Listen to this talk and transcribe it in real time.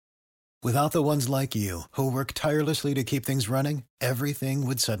Without the ones like you, who work tirelessly to keep things running, everything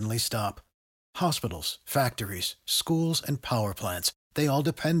would suddenly stop. Hospitals, factories, schools, and power plants, they all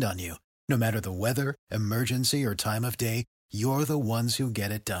depend on you. No matter the weather, emergency, or time of day, you're the ones who get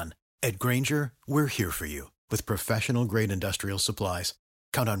it done. At Grainger, we're here for you with professional-grade industrial supplies.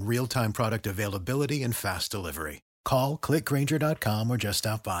 Count on real-time product availability and fast delivery. Call, click Grainger.com, or just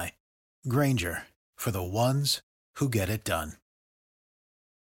stop by. Grainger, for the ones who get it done.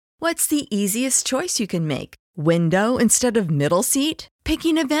 What's the easiest choice you can make? Window instead of middle seat?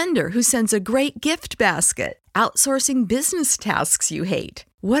 Picking a vendor who sends a great gift basket? Outsourcing business tasks you hate?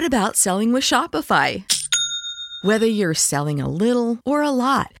 What about selling with Shopify? Whether you're selling a little or a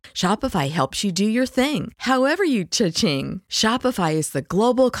lot, Shopify helps you do your thing, however you cha-ching. Shopify is the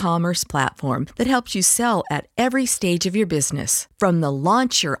global commerce platform that helps you sell at every stage of your business. From the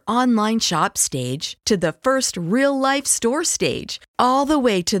launch your online shop stage to the first real-life store stage, all the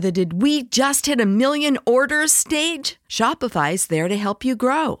way to the did we just hit a million orders stage. Shopify's there to help you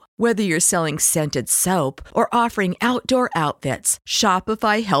grow. Whether you're selling scented soap or offering outdoor outfits,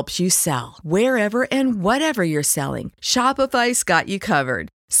 Shopify helps you sell. Wherever and whatever you're selling, Shopify's got you covered.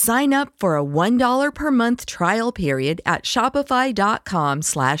 Sign up for a $1 per month trial period at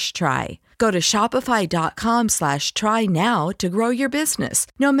shopify.com/try. Go to shopify.com/try now to grow your business,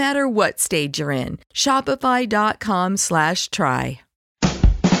 no matter what stage you're in. Shopify.com/try.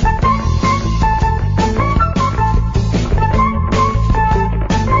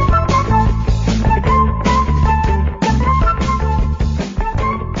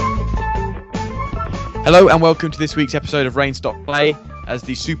 Hello and welcome to this week's episode of Rain Stop Play. As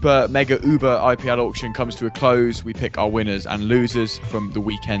the super mega uber IPL auction comes to a close, we pick our winners and losers from the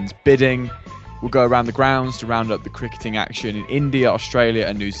weekend's bidding. We'll go around the grounds to round up the cricketing action in India, Australia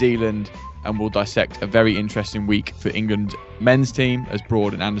and New Zealand, and we'll dissect a very interesting week for England men's team as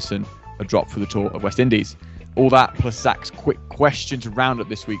Broad and Anderson are dropped for the tour of West Indies. All that plus Zach's quick question to round up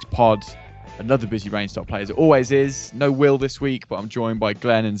this week's pod. Another busy Rain Stop Play as it always is. No Will this week, but I'm joined by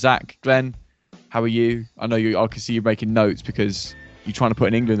Glenn and Zach. Glenn, how are you? I know I can see you making notes because you're trying to put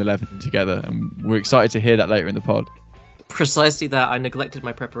an England 11 together, and we're excited to hear that later in the pod. Precisely that. I neglected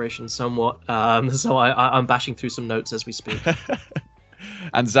my preparation somewhat, so I'm bashing through some notes as we speak.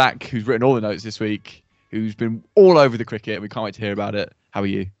 And Zach, who's written all the notes this week, who's been all over the cricket. We can't wait to hear about it. How are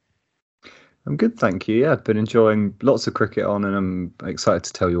you? I'm good, thank you. Yeah, I've been enjoying lots of cricket on, and I'm excited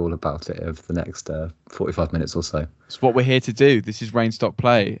to tell you all about it over the next 45 minutes or so. It's what we're here to do. This is Rain Stop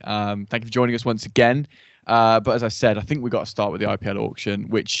Play. Thank you for joining us once again. But as I said, I think we've got to start with the IPL auction,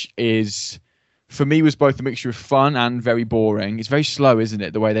 which is, for me, was both a mixture of fun and very boring. It's very slow, isn't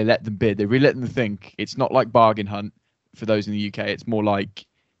it, the way they let them bid? They really let them think. It's not like Bargain Hunt for those in the UK. It's more like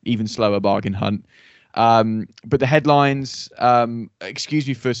even slower Bargain Hunt. But the headlines, excuse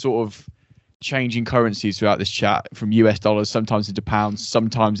me for sort of changing currencies throughout this chat, from US dollars, sometimes into pounds,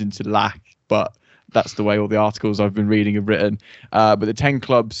 sometimes into lakh, but that's the way all the articles I've been reading have written. But the 10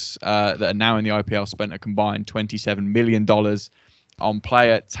 clubs that are now in the IPL spent a combined $27 million on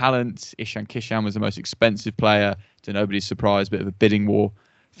player talent. Ishan Kishan was the most expensive player, to nobody's surprise, bit of a bidding war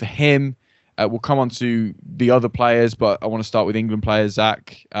for him. We'll come on to the other players, but I want to start with England players,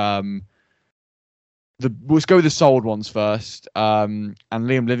 Zach. Let's go with the sold ones first. And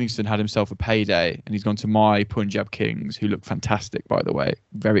Liam Livingstone had himself a payday, and he's gone to my Punjab Kings, who look fantastic, by the way.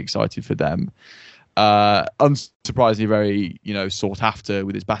 Very excited for them. Unsurprisingly, very sought after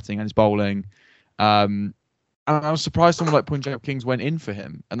with his batting and his bowling. And I was surprised someone like Punjab Kings went in for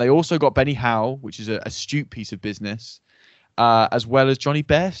him. And they also got Benny Howe, which is an astute piece of business, as well as Johnny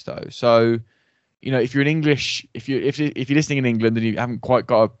Bairstow. So, if you're if you're listening in England and you haven't quite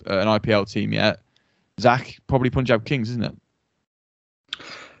got an IPL team yet, Zach, probably Punjab Kings, isn't it?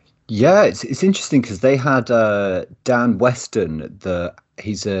 Yeah, it's interesting because they had Dan Weston.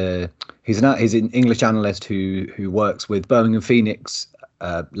 He's an English analyst who works with Birmingham Phoenix,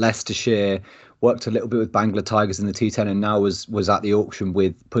 Leicestershire. Worked a little bit with Bangla Tigers in the T10, and now was at the auction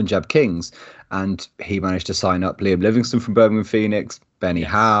with Punjab Kings, and he managed to sign up Liam Livingstone from Birmingham Phoenix, Benny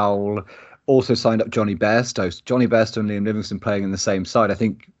Howell. Also signed up Johnny Bairstow. Johnny Bairstow and Liam Livingstone playing in the same side. I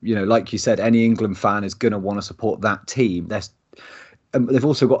think, like you said, any England fan is going to want to support that team. They've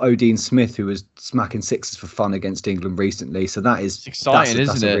also got Odean Smith, who was smacking sixes for fun against England recently. So that's exciting,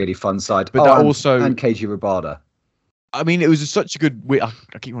 that's a really fun side. But and KG Rabada. I mean, it was such a good, I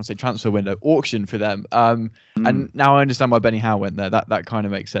keep wanting to say transfer window, auction for them. And now I understand why Benny Howe went there. That kind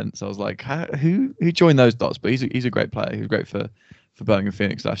of makes sense. I was like, who joined those dots? But he's a great player. He was great for Birmingham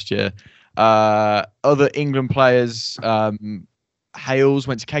Phoenix last year. Other England players, Hales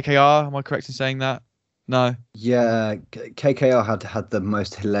went to KKR. Am I correct in saying that? No. Yeah, KKR had the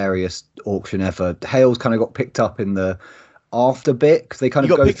most hilarious auction ever. Hales kind of got picked up in the after bit because they kind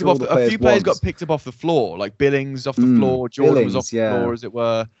You of got go picked through up all off the a players few players once. got picked up off the floor, like Billings off the floor, Jordan was off Billings, the floor, as it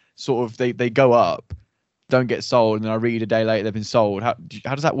were. Sort of, they go up, don't get sold, and then I read a day later they've been sold. How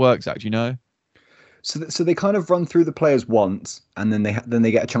does that work, Zach? Do you know? So they kind of run through the players once, and then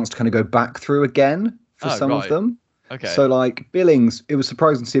they get a chance to kind of go back through again for some of them. Okay. So like Billings, it was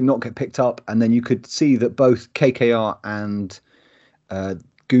surprising to see him not get picked up, and then you could see that both KKR and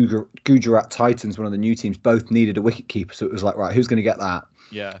Gujarat Titans, one of the new teams, both needed a wicketkeeper. So it was like, right, who's going to get that?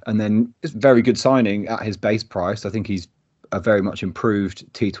 Yeah. And then it's a very good signing at his base price. I think he's a very much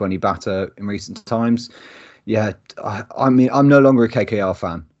improved T20 batter in recent times. Yeah, I mean, I'm no longer a KKR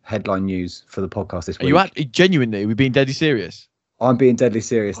fan. Headline news for the podcast this week. Are you genuinely? We're being deadly serious. I'm being deadly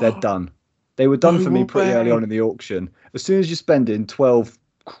serious. They're done. They were done for me pretty early on in the auction. As soon as you're spending 12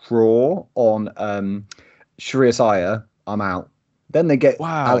 crore on Shreyas Iyer, I'm out. Then they get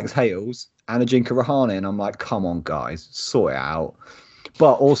Alex Hales and Ajinkya Rahane, and I'm like, come on, guys, sort it out.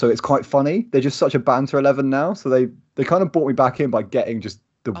 But also, it's quite funny. They're just such a banter 11 now, so they kind of brought me back in by getting just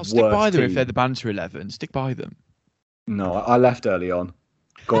the worst stick by them team. If they're the banter 11. Stick by them. No, I left early on.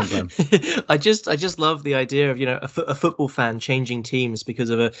 Go on, Glenn. I just love the idea of a football fan changing teams because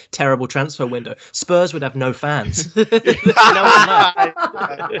of a terrible transfer window. Spurs would have no fans. I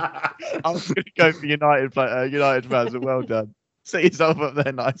was going to go for United fans, but well done. Set yourself up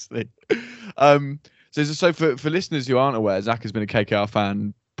there nicely. So for listeners who aren't aware, Zach has been a KKR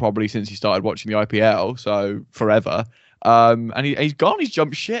fan probably since he started watching the IPL, so forever. And he's gone. He's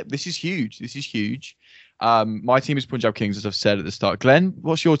jumped ship. This is huge. My team is Punjab Kings, as I've said at the start. Glenn,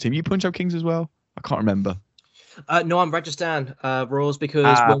 what's your team? You Punjab Kings as well? I can't remember. No, I'm Rajasthan Royals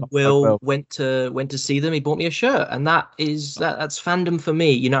because when Will went to see them, he bought me a shirt, and that's fandom for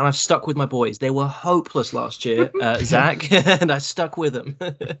me. And I've stuck with my boys. They were hopeless last year, Zach, and I stuck with them.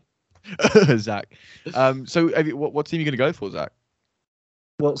 Zach. So what team are you going to go for, Zach?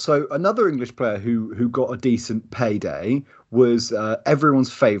 Well, so another English player who got a decent payday was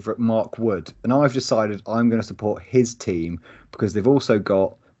everyone's favourite Mark Wood. And I've decided I'm going to support his team because they've also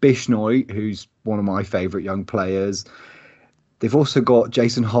got Bishnoi, who's one of my favourite young players. They've also got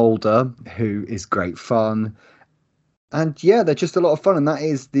Jason Holder, who is great fun. And yeah, they're just a lot of fun. And that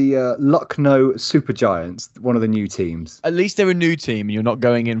is the Lucknow Super Giants, one of the new teams. At least they're a new team and you're not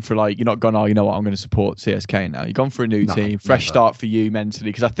going in for you're not gone, you know what, I'm going to support CSK now. You've gone for a new team, fresh start for you mentally.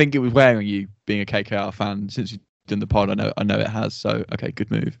 Because I think it was wearing you being a KKR fan since you've done the pod. I know it has. So, okay,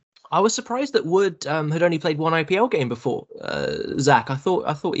 good move. I was surprised that Wood had only played one IPL game before, Zach. I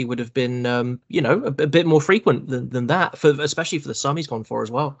thought he would have been, a bit more frequent than that, especially for the sum he's gone for as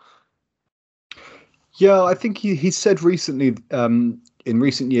well. Yeah, I think he said recently, in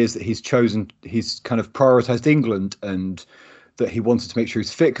recent years, that he's kind of prioritised England and that he wanted to make sure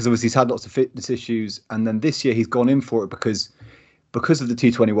he's fit because obviously he's had lots of fitness issues. And then this year he's gone in for it because of the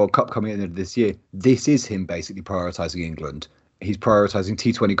T20 World Cup coming at the end of this year. This is him basically prioritising England. He's prioritising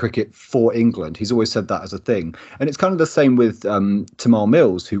T20 cricket for England. He's always said that as a thing. And it's kind of the same with Tamal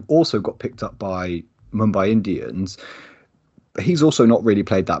Mills, who also got picked up by Mumbai Indians. He's also not really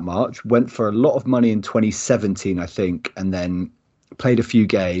played that much. Went for a lot of money in 2017, I think, and then played a few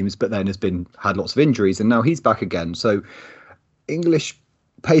games, but then had lots of injuries, and now he's back again. So English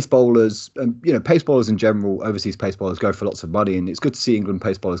pace bowlers, pace bowlers in general, overseas pace bowlers go for lots of money, and it's good to see England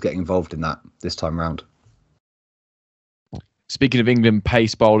pace bowlers getting involved in that this time round. Speaking of England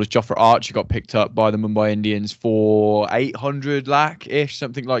pace bowlers, Jofra Archer got picked up by the Mumbai Indians for 800 lakh-ish,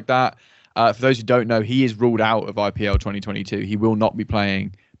 something like that. For those who don't know, he is ruled out of IPL 2022. He will not be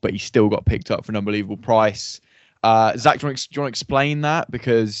playing, but he still got picked up for an unbelievable price. Zach, do you want to explain that?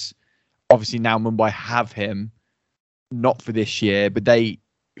 Because obviously now Mumbai have him, not for this year, but they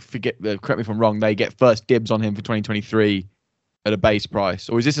correct me if I'm wrong, they get first dibs on him for 2023 at a base price.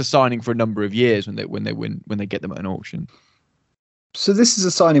 Or is this a signing for a number of years when they get them at an auction? So this is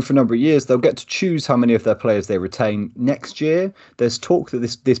a signing for a number of years. They'll get to choose how many of their players they retain next year. There's talk that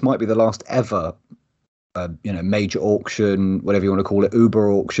this might be the last ever, major auction, whatever you want to call it, Uber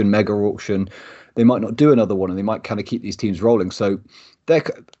auction, mega auction. They might not do another one, and they might kind of keep these teams rolling. So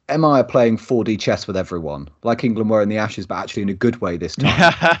MI are playing 4D chess with everyone, like England were in the Ashes, but actually in a good way this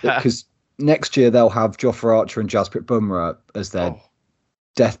time. Because next year they'll have Jofra Archer and Jasprit Bumrah as their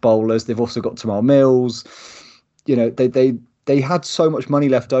death bowlers. They've also got Tamal Mills. They had so much money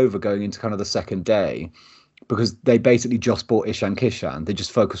left over going into kind of the second day because they basically just bought Ishan Kishan. They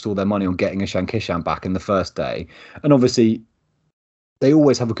just focused all their money on getting Ishan Kishan back in the first day. And obviously, they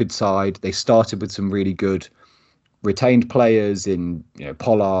always have a good side. They started with some really good retained players in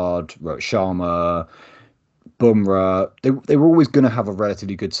Pollard, Rohit Sharma, Bumrah. They were always going to have a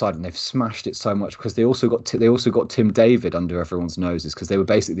relatively good side, and they've smashed it so much because they also got Tim David under everyone's noses because they were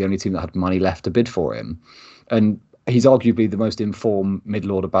basically the only team that had money left to bid for him, and he's arguably the most informed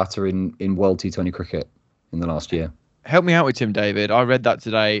middle-order batter in World T20 cricket in the last year. Help me out with Tim David. I read that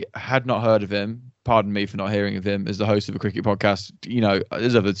today. Had not heard of him. Pardon me for not hearing of him as the host of a cricket podcast. You know,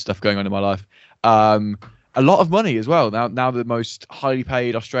 there's other stuff going on in my life. A lot of money as well. Now the most highly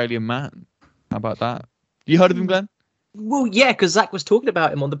paid Australian man. How about that? You heard of him, Glenn? Well, yeah, because Zach was talking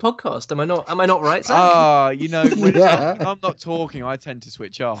about him on the podcast. Am I not right, Zach? You know, when I'm not talking, I tend to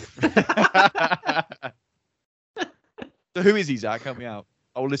switch off. So who is he, Zach? Help me out.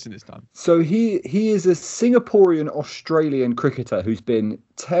 I'll listen this time. So he is a Singaporean Australian cricketer who's been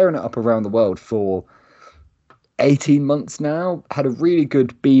tearing it up around the world for 18 months now. Had a really good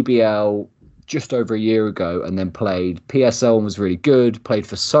BBL just over a year ago, and then played PSL and was really good. Played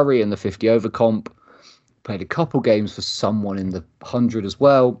for Surrey in the 50 over comp. Played a couple games for someone in the 100 as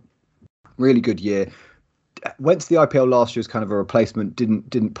well. Really good year. Went to the IPL last year as kind of a replacement.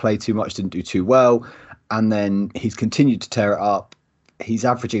 Didn't play too much. Didn't do too well. And then he's continued to tear it up. He's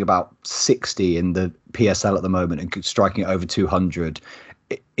averaging about 60 in the PSL at the moment and striking at over 200.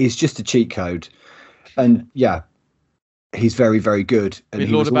 It's just a cheat code. And yeah, he's very, very good. And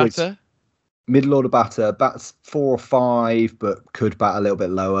Middle-order batter? Middle-order batter. Bats 4 or 5, but could bat a little bit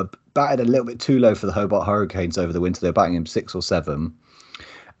lower. Batted a little bit too low for the Hobart Hurricanes over the winter. They're batting him 6 or 7.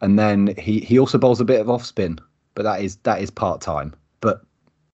 And then he also bowls a bit of off spin, but that is part-time. But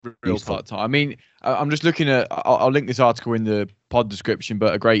real part-time. I mean, I'm just looking at, I'll link this article in the pod description,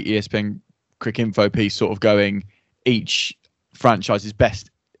 but a great ESPN Cricket Info piece sort of going each franchise's best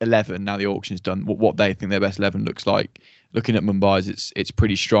 11 now the auction's done, what they think their best 11 looks like. Looking at Mumbai's, it's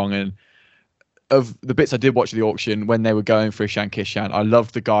pretty strong. And of the bits I did watch the auction when they were going for Ishan Kishan, I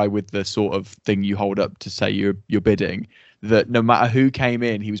loved the guy with the sort of thing you hold up to say you're bidding, that no matter who came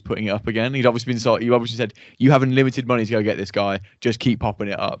in, he was putting it up again. He obviously said, you have unlimited money to go get this guy, just keep popping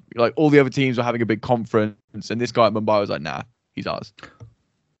it up. Like all the other teams were having a big conference, and this guy at Mumbai was like, nah, he's ours.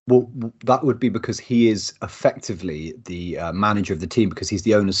 Well, that would be because he is effectively the manager of the team because he's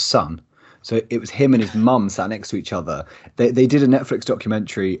the owner's son. So it was him and his mum sat next to each other. They did a Netflix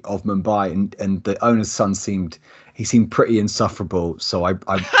documentary of Mumbai, and the owner's son seemed pretty insufferable. So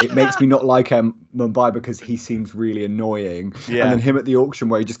it makes me not like Mumbai because he seems really annoying. Yeah. And then him at the auction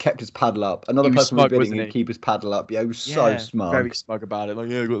where he just kept his paddle up. Another person was bidding and keep his paddle up. Yeah, he was so smug. Very smug about it. Like,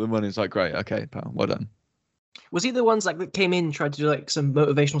 yeah, I got the money. It's like, great, okay, pal, well done. Was he the ones like that came in and tried to do like some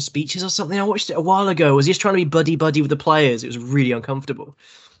motivational speeches or something? I watched it a while ago. Was he just trying to be buddy with the players? It was really uncomfortable.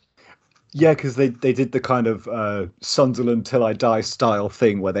 Yeah, because they did the kind of Sunderland till I die style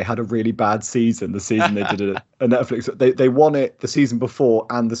thing where they had a really bad season. The season they did a Netflix. They won it the season before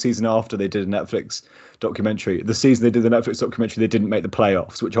and the season after they did a Netflix documentary. The season they did the Netflix documentary, they didn't make the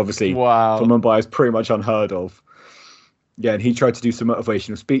playoffs, which obviously for Mumbai is pretty much unheard of. Yeah, and he tried to do some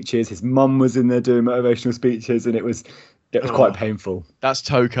motivational speeches. His mum was in there doing motivational speeches, and it was quite painful. That's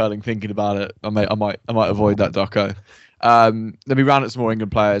toe curling thinking about it. I might avoid that doco. Let me round up some more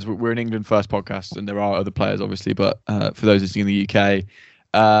England players. We're an England first podcast, and there are other players, obviously. But for those listening in the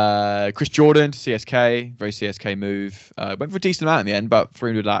UK, Chris Jordan to CSK, very CSK move. Went for a decent amount in the end, about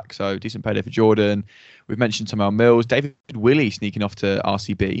 300 lakh, so decent payday for Jordan. We've mentioned Tamal Mills, David Willey sneaking off to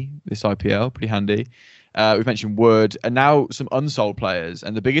RCB this IPL, pretty handy. We've mentioned Wood, and now some unsold players.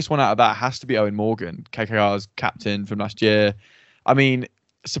 And the biggest one out of that has to be Owen Morgan, KKR's captain from last year. I mean,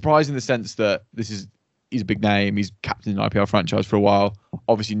 surprised in the sense that he's a big name. He's captain in an IPL franchise for a while.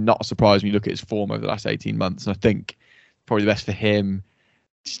 Obviously not a surprise when you look at his form over the last 18 months. And I think probably the best for him,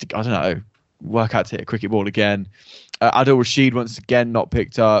 just to, I don't know, work out to hit a cricket ball again. Adil Rashid once again not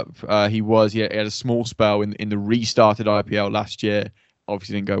picked up. He had a small spell in the restarted IPL last year.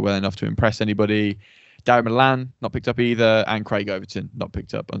 Obviously didn't go well enough to impress anybody. Darren Milan not picked up either, and Craig Overton not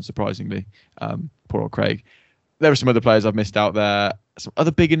picked up, unsurprisingly. Poor old Craig. There are some other players I've missed out there. Some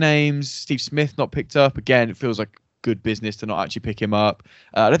other bigger names. Steve Smith not picked up. Again, it feels like good business to not actually pick him up.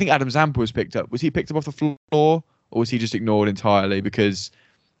 I don't think Adam Zampa was picked up. Was he picked up off the floor, or was he just ignored entirely? Because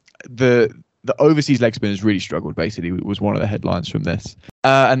the overseas leg spinners really struggled, basically, was one of the headlines from this.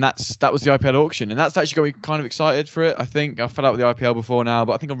 And that was the IPL auction. And that's actually got me kind of excited for it, I think. I fell out with the IPL before now,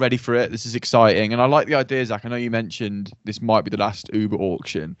 but I think I'm ready for it. This is exciting. And I like the idea, Zach. I know you mentioned this might be the last Uber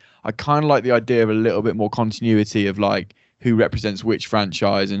auction. I kind of like the idea of a little bit more continuity of like who represents which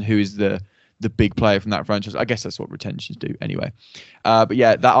franchise and who is the big player from that franchise. I guess that's what retentions do anyway. But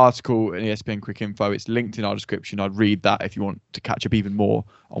yeah, that article in ESPN Cricket Info, it's linked in our description. I'd read that if you want to catch up even more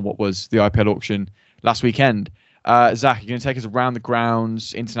on what was the IPL auction last weekend. Zach, you're going to take us around the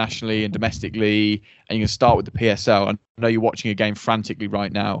grounds internationally and domestically, and you're going to start with the PSL. I know you're watching a game frantically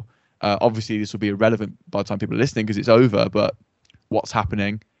right now. Obviously, this will be irrelevant by the time people are listening because it's over, but what's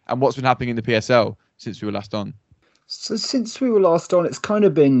happening and what's been happening in the PSL since we were last on? So since we were last on, it's kind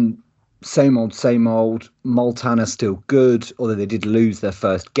of been same old, same old. Multan are still good, although they did lose their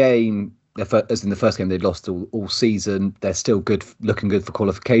first game. As in the first game, they'd lost all season. They're still good, looking good for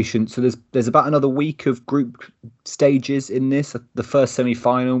qualification. So there's about another week of group stages in this. The first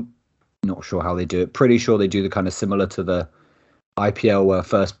semi-final, not sure how they do it. Pretty sure they do the kind of similar to the IPL where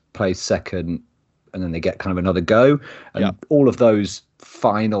first plays second, and then they get kind of another go. And all of those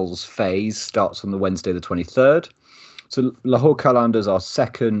finals phase starts on the Wednesday, the 23rd. So Lahore Qalandars are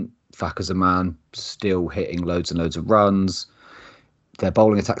second. Fakhar Zaman still hitting loads and loads of runs. Their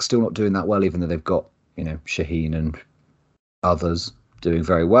bowling attack's still not doing that well, even though they've got, Shaheen and others doing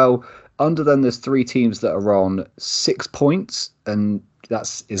very well. Under them, there's 3 teams that are on 6 points, and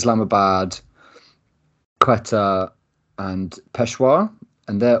that's Islamabad, Quetta, and Peshawar,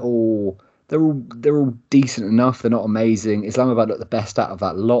 and they're all decent enough. They're not amazing. Islamabad look the best out of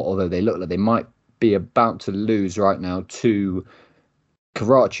that lot, although they look like they might be about to lose right now to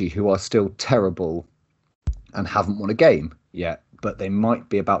Karachi, who are still terrible and haven't won a game yet. But they might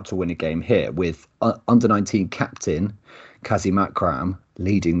be about to win a game here with under-19 captain Kazim Akram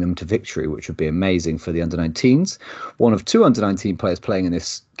leading them to victory, which would be amazing for the under-19s. One of 2 under-19 players playing in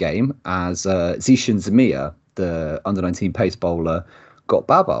this game, as Zishan Zamia, the under-19 pace bowler, got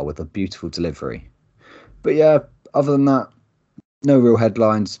Babar with a beautiful delivery. But yeah, other than that, no real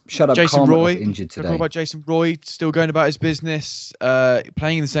headlines. Jason Roy injured today. What about Jason Roy still going about his business,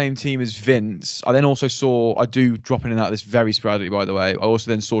 playing in the same team as Vince? I then also saw, I do drop in and out of this very sporadically, by the way. I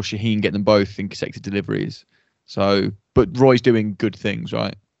also then saw Shaheen get them both in consecutive deliveries. So, but Roy's doing good things,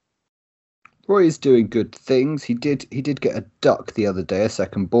 right? Roy is doing good things. He did get a duck the other day, a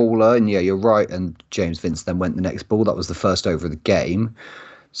second baller, and yeah, you're right. And James Vince then went the next ball. That was the first over of the game.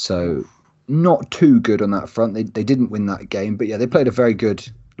 So not too good on that front. They didn't win that game, but yeah, they played a very good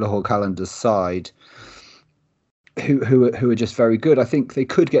Lahore Qalandars side, who are just very good. I think they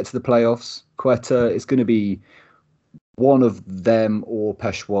could get to the playoffs. Quetta is going to be one of them or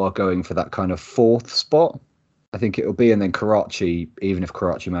Peshawar going for that kind of 4th spot. I think it'll be, and then Karachi, even if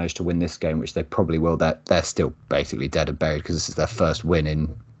Karachi manage to win this game, which they probably will, they're still basically dead and buried because this is their first win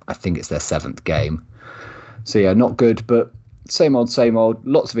in, I think it's their 7th game. So yeah, not good, but same old, same old.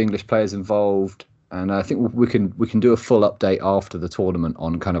 Lots of English players involved, and I think we can do a full update after the tournament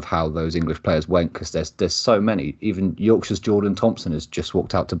on kind of how those English players went, because there's so many. Even Yorkshire's Jordan Thompson has just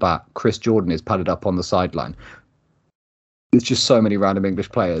walked out to bat. Chris Jordan is padded up on the sideline. There's just so many random English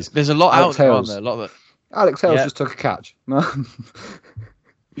players. There's a lot out there, aren't there? A lot of it. Alex Hales just took a catch.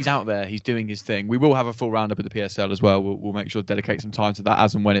 He's out there. He's doing his thing. We will have a full roundup at the PSL as well. We'll make sure to dedicate some time to that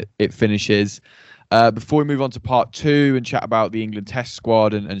as and when it finishes. Before we move on to part 2 and chat about the England Test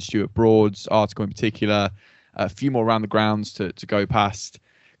squad and Stuart Broad's article in particular, a few more around the grounds to go past.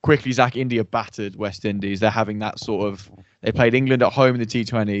 Quickly, Zach, India battered West Indies. They're having that sort of... They played England at home in the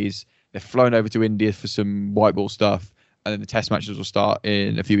T20s. They're flown over to India for some white ball stuff. And then the Test matches will start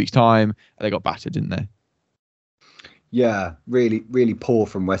in a few weeks' time. And they got battered, didn't they? Yeah, really, really poor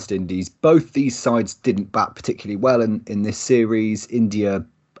from West Indies. Both these sides didn't bat particularly well in this series. India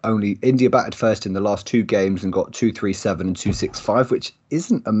batted first in the last 2 games and got 237 and 265, which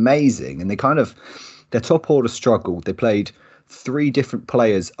isn't amazing. And their top order struggled. They played 3 different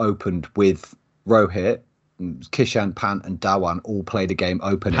players opened with Rohit, Kishan, Pant, and Dhawan all played a game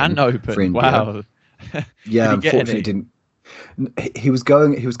opening. Pant open, for India. Wow. Yeah, unfortunately didn't. He was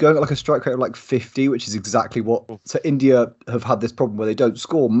going at like a strike rate of like 50, which is exactly what. So India have had this problem where they don't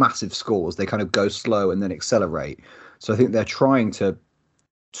score massive scores. They kind of go slow and then accelerate. So I think they're trying to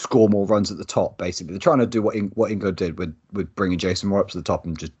score more runs at the top. Basically, they're trying to do what England did with bringing Jason Roy up to the top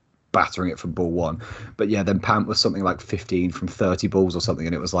and just battering it from ball 1. But yeah, then Pant was something like 15 from 30 balls or something,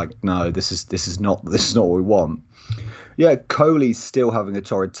 and it was like, no, this is not what we want. Yeah, Kohli's still having a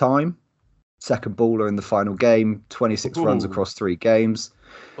torrid time. Second baller in the final game, 26 runs across 3 games.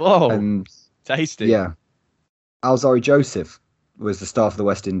 Oh, and tasty. Yeah. Alzari Joseph was the star for the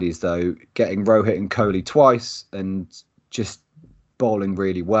West Indies, though, getting Rohit and Kohli twice and just bowling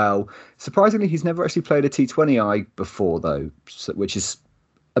really well. Surprisingly, he's never actually played a T20I before, though, which is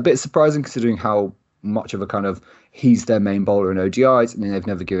a bit surprising considering how much of a kind of he's their main bowler in ODIs, and they've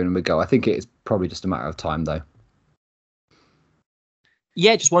never given him a go. I think it is probably just a matter of time, though.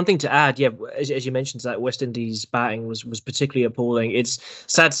 Yeah, just one thing to add. Yeah, as you mentioned, that West Indies batting was particularly appalling. It's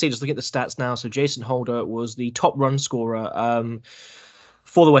sad to see, just looking at the stats now. So Jason Holder was the top run scorer.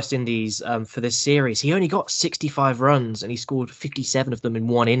 for the West Indies for this series. He only got 65 runs and he scored 57 of them in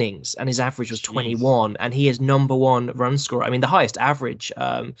one innings, and his average was 21, and he is #1 run scorer. I mean, the highest average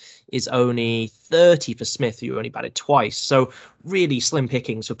is only 30 for Smith, who only batted twice. So really slim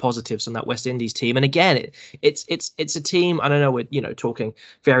pickings for positives on that West Indies team. And again, it's a team, I don't know, we're talking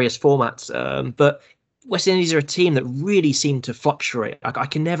various formats, but West Indies are a team that really seem to fluctuate. I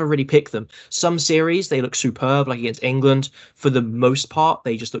can never really pick them. Some series, they look superb, like against England. For the most part,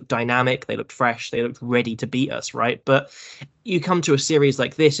 they just look dynamic. They look fresh. They look ready to beat us, right? But you come to a series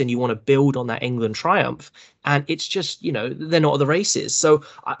like this and you want to build on that England triumph, and it's just, they're not at the races. So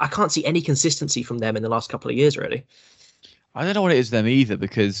I can't see any consistency from them in the last couple of years, really. I don't know what it is them either,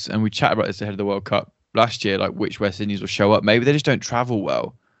 because, and we chatted about this ahead of the World Cup last year, like which West Indies will show up. Maybe they just don't travel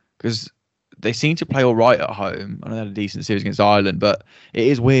well, because they seem to play all right at home. I know they had a decent series against Ireland, but it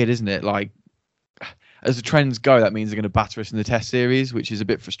is weird, isn't it? Like, as the trends go, that means they're going to batter us in the Test series, which is a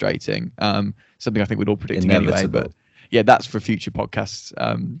bit frustrating. Something I think we'd all predicting anyway. But yeah, that's for future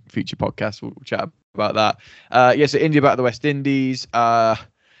podcasts. We'll chat about that. So India back to the West Indies. There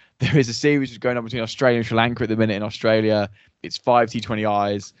is a series going on between Australia and Sri Lanka at the minute in Australia. It's 5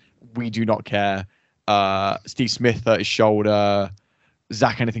 T20Is. We do not care. Steve Smith hurt his shoulder.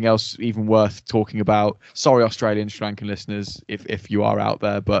 Zach, anything else even worth talking about? Sorry, Australian, Sri Lankan listeners, if you are out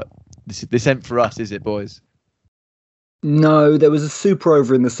there, but this ain't for us, is it, boys? No, there was a super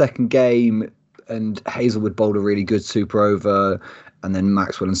over in the second game, and Hazelwood bowled a really good super over, and then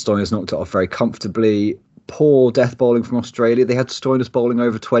Maxwell and Stoinis knocked it off very comfortably. Poor death bowling from Australia. They had Stoinis bowling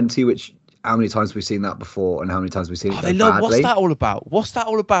over 20, which how many times have we seen that before, and how many times have we seen it badly? What's that all about? What's that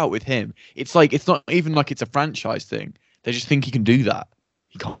all about with him? It's like, it's not even like it's a franchise thing. They just think he can do that.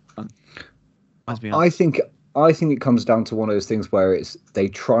 He can't. I think it comes down to one of those things where they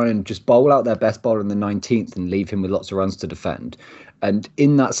try and just bowl out their best bowler in the 19th and leave him with lots of runs to defend. And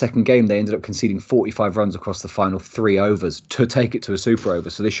in that second game, they ended up conceding 45 runs across the final 3 overs to take it to a super over.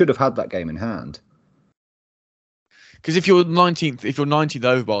 So they should have had that game in hand. Because if your 19th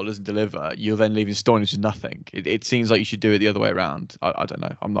over bowler doesn't deliver, you're then leaving Stoinis with nothing. It seems like you should do it the other way around. I don't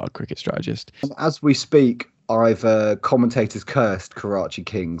know. I'm not a cricket strategist. As we speak, commentators cursed Karachi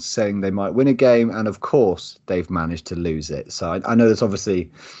Kings, saying they might win a game, and of course they've managed to lose it. So I know that's obviously,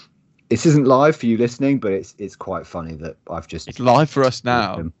 this isn't live for you listening, but it's quite funny that it's live for us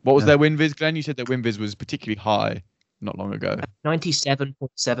now. What was their win viz, Glenn? You said their win viz was particularly high not long ago.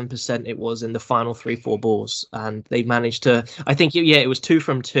 97.7% it was in the final 3-4 balls, and they managed to, I think, it was 2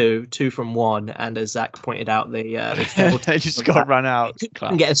 from 2, 2 from 1, and as Zach pointed out, they just got run out.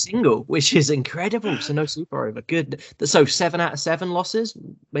 Couldn't get a single, which is incredible. So no super over. Good. So 7 out of 7 losses,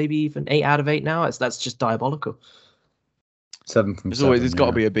 maybe even 8 out of 8 now. That's just diabolical. 7 from 7. There's got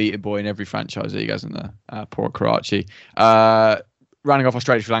to be a beaten boy in every franchise league, hasn't there? Poor Karachi. Rounding off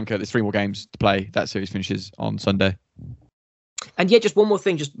Australia, Sri Lanka, there's 3 more games to play. That series finishes on Sunday. And just one more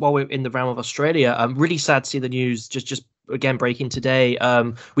thing, just while we're in the realm of Australia, I'm really sad to see the news just again breaking today.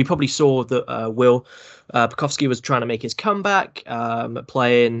 We probably saw that Will Pucovski was trying to make his comeback,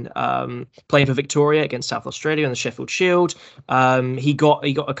 playing for Victoria against South Australia in the Sheffield Shield. He got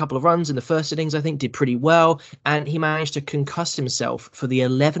a couple of runs in the first innings, I think, did pretty well, and he managed to concuss himself for the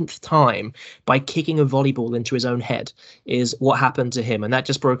 11th time by kicking a volleyball into his own head, is what happened to him, and that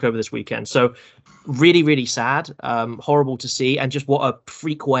just broke over this weekend. So really, really sad, horrible to see, and just what a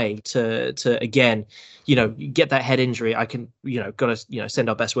freak way to again, get that head injury. I can, gotta, send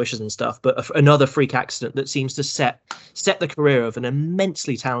our best wishes and stuff, but another freak accident that seems to set the career of an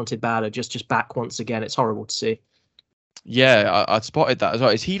immensely talented batter just back once again. It's horrible to see. Yeah, I spotted that as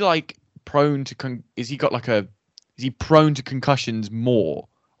well. Is he like prone to is he prone to concussions more,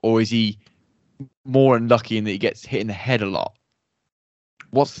 or is he more unlucky in that he gets hit in the head a lot?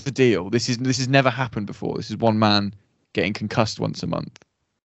 What's the deal? This has never happened before. This is one man getting concussed once a month.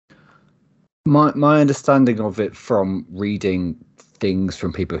 My understanding of it from reading things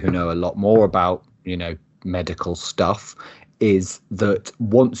from people who know a lot more about, medical stuff, is that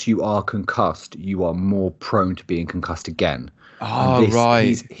once you are concussed, you are more prone to being concussed again. Oh,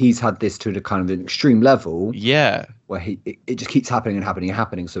 right. He's had this to the kind of an extreme level. Yeah. Where it just keeps happening and happening and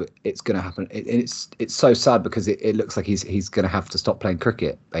happening. So it's going to happen. It's so sad because it looks like he's going to have to stop playing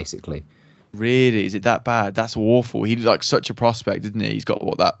cricket, basically. Really? Is it that bad? That's awful. He's like such a prospect, isn't he? He's got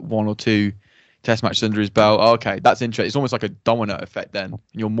that 1 or 2 Test matches under his belt. Oh, okay, that's interesting. It's almost like a domino effect then. And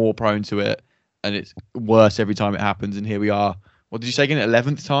you're more prone to it, and it's worse every time it happens. And here we are. What did you say again?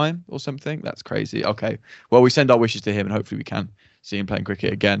 11th time or something? That's crazy. Okay. Well, we send our wishes to him, and hopefully we can see him playing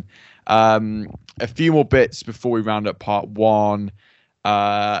cricket again. A few more bits before we round up part 1.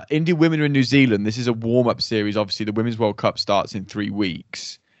 Indian women are in New Zealand. This is a warm-up series. Obviously, the Women's World Cup starts in 3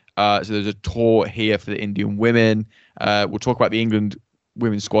 weeks. So there's a tour here for the Indian women. We'll talk about the England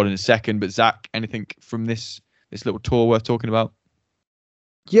women's squad in a second. But Zach, anything from this little tour worth talking about?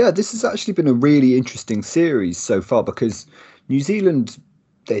 Yeah, this has actually been a really interesting series so far because New Zealand,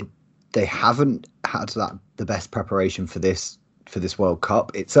 they haven't had the best preparation for this World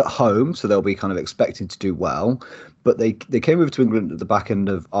Cup. It's at home, so they'll be kind of expected to do well. But they came over to England at the back end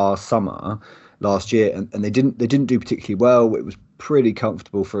of our summer last year, and they didn't do particularly well. It was pretty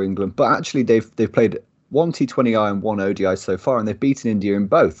comfortable for England, but actually they've played 1 T20I and 1 ODI so far, and they've beaten India in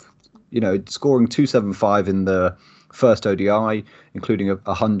both. Scoring 275 in the first ODI, including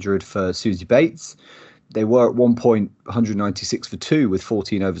 100 for Susie Bates. They were at one point 196 for 2 with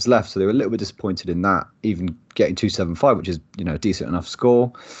 14 overs left, so they were a little bit disappointed in that, even getting 275, which is a decent enough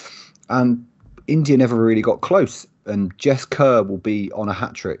score. And India never really got close, and Jess Kerr will be on a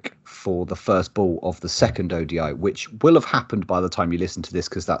hat-trick for the first ball of the second ODI, which will have happened by the time you listen to this,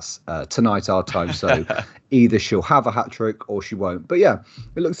 because that's tonight our time, so either she'll have a hat-trick or she won't. But yeah,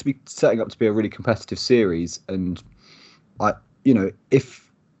 it looks to be setting up to be a really competitive series, and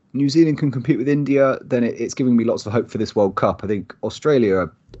if New Zealand can compete with India, then it's giving me lots of hope for this World Cup. I think Australia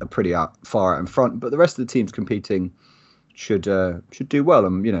are pretty far out in front, but the rest of the teams competing should do well.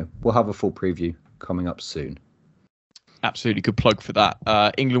 And we'll have a full preview coming up soon. Absolutely, good plug for that.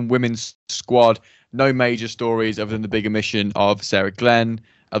 England women's squad, no major stories other than the big omission of Sarah Glenn.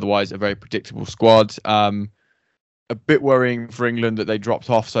 Otherwise, a very predictable squad. A bit worrying for England that they dropped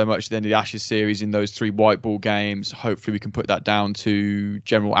off so much at the end of the Ashes series in those 3 white ball games. Hopefully we can put that down to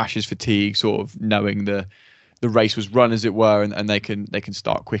general Ashes fatigue, sort of knowing the race was run, as it were, and they can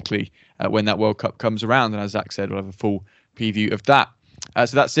start quickly when that World Cup comes around. And as Zach said, we'll have a full preview of that.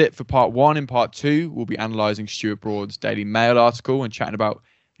 So that's it for part 1. In part 2, we'll be analysing Stuart Broad's Daily Mail article and chatting about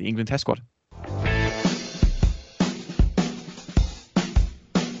the England Test squad.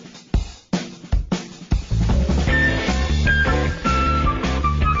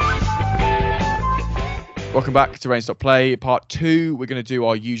 Welcome back to Rain Stop Play. Part 2, we're going to do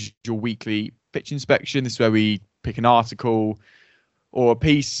our usual weekly pitch inspection. This is where we pick an article or a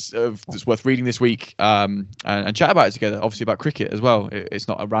piece that's worth reading this week and chat about it together. Obviously about cricket as well. It's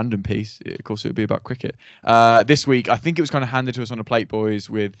not a random piece. Of course, it would be about cricket. This week, I think it was kind of handed to us on a plate, boys,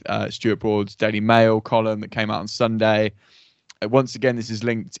 with Stuart Broad's Daily Mail column that came out on Sunday. Once again, this is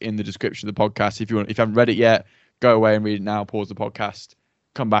linked in the description of the podcast. If you haven't read it yet, go away and read it now. Pause the podcast.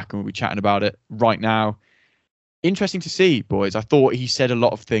 Come back and we'll be chatting about it right now. Interesting to see, boys. I thought he said a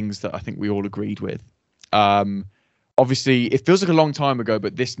lot of things that I think we all agreed with. Obviously, it feels like a long time ago,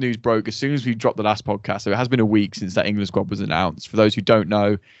 but this news broke as soon as we dropped the last podcast. So it has been a week since that England squad was announced. For those who don't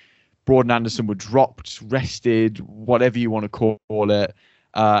know, Broad and Anderson were dropped, rested, whatever you want to call it.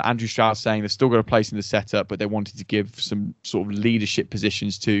 Andrew Strauss saying they've still got a place in the setup, but they wanted to give some sort of leadership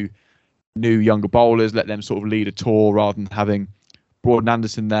positions to new younger bowlers, let them sort of lead a tour rather than having Broad and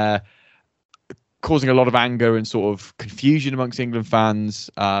Anderson there, causing a lot of anger and sort of confusion amongst England fans.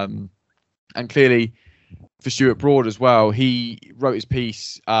 And clearly for Stuart Broad as well, he wrote his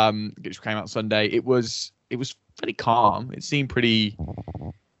piece, which came out Sunday. It was pretty calm. It seemed pretty,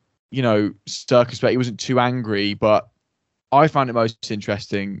 circumspect. He wasn't too angry, but I found it most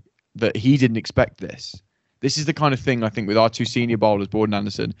interesting that he didn't expect this. This is the kind of thing I think with our 2 senior bowlers, Broad and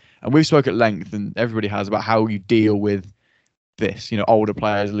Anderson, and we've spoke at length, and everybody has, about how you deal with this, older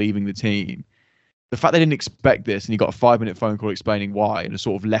players leaving the team. The fact they didn't expect this, and he got a 5-minute phone call explaining why, and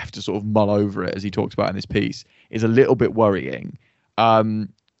sort of left to sort of mull over it, as he talks about in this piece, is a little bit worrying.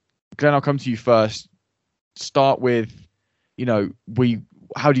 Glenn, I'll come to you first. Start with,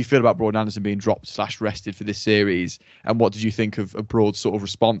 how do you feel about Broad and Anderson being dropped / rested for this series, and what did you think of Broad's sort of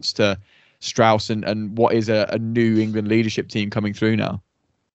response to Strauss and what is a new England leadership team coming through now?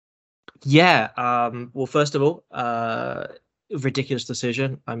 Yeah. Well, first of all, ridiculous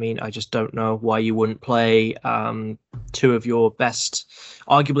decision. I mean, I just don't know why you wouldn't play 2 of your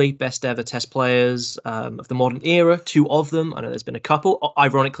arguably best ever Test players of the modern era. 2 of them. I know there's been a couple.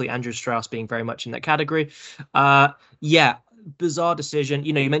 Ironically, Andrew Strauss being very much in that category. Yeah, bizarre decision.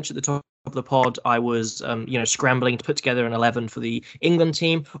 You mentioned at the top of the pod, I was, scrambling to put together an 11 for the England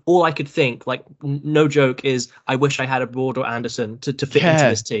team. All I could think, no joke, is I wish I had a Broad or Anderson to fit into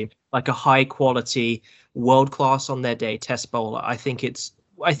this team, like a high quality, world class on their day Test bowler. I think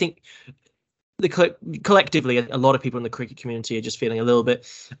collectively, a lot of people in the cricket community are just feeling a little bit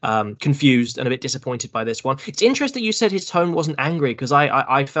confused and a bit disappointed by this one. It's interesting you said his tone wasn't angry, because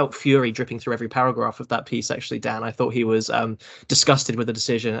I felt fury dripping through every paragraph of that piece, actually, Dan. I thought he was disgusted with the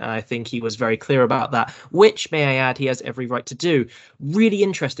decision, and I think he was very clear about that, which, may I add, he has every right to do. Really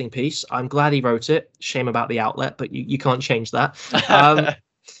interesting piece. I'm glad he wrote it. Shame about the outlet, but you can't change that.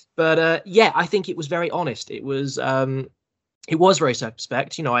 But yeah, I think it was very honest. It was very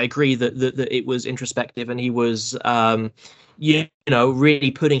circumspect. I agree that it was introspective, and he was,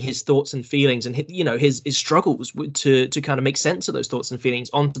 really putting his thoughts and feelings and his struggles to kind of make sense of those thoughts and feelings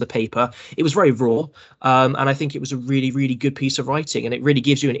onto the paper. It was very raw, and I think it was a really, really good piece of writing, and it really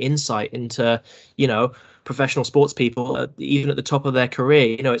gives you an insight into, professional sports people, even at the top of their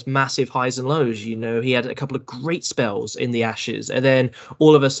career. It's massive highs and lows. He had a couple of great spells in the Ashes, and then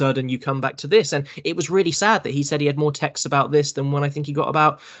all of a sudden you come back to this, and it was really sad that he said he had more texts about this than when I think he got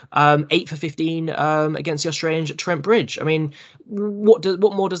about 8 for 15 against the Australians at Trent Bridge. I mean, what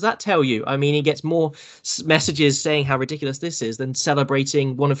more does that tell you? I mean, he gets more messages saying how ridiculous this is than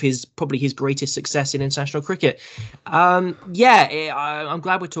celebrating one of probably his greatest success in international cricket. I'm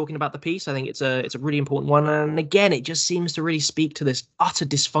glad we're talking about the piece. I think it's a really important one, and again, it just seems to really speak to this utter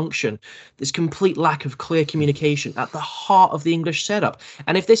dysfunction, this complete lack of clear communication at the heart of the English setup.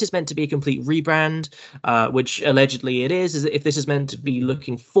 And if this is meant to be a complete rebrand, which allegedly it is if this is meant to be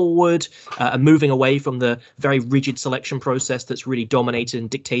looking forward and moving away from the very rigid selection process that's really dominated and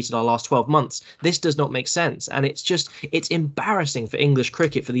dictated our last 12 months, this does not make sense. And it's embarrassing for English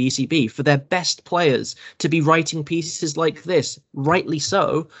cricket, for the ECB, for their best players to be writing pieces like this, rightly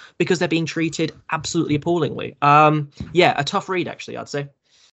so, because they're being treated absolutely appallingly. A tough read, actually, I'd say.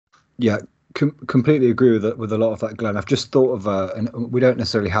 Yeah, completely agree with a lot of that, Glenn. I've just thought of, and we don't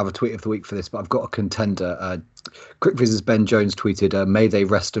necessarily have a tweet of the week for this, but I've got a contender. CricViz's Ben Jones tweeted, "May they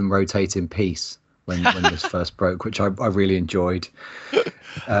rest and rotate in peace," when this first broke, which I really enjoyed.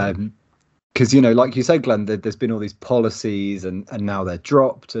 Because, like you said, Glenn, there's been all these policies and now they're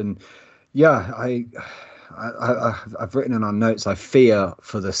dropped. And yeah, I've written in our notes, I fear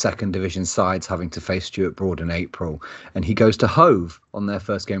for the second division sides having to face Stuart Broad in April, and he goes to Hove on their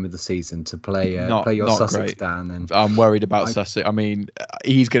first game of the season to play your Sussex, Dan. And I'm worried about Sussex. I mean,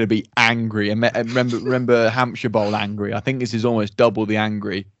 he's going to be angry. And remember Hampshire Bowl angry. I think this is almost double the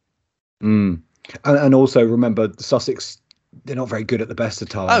angry. And also remember Sussex. They're not very good at the best of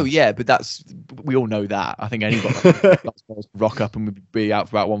times. Oh yeah, but we all know that. I think anybody rock up and would be out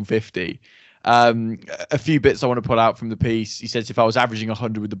for about 150. A few bits I want to pull out from the piece. He says, if I was averaging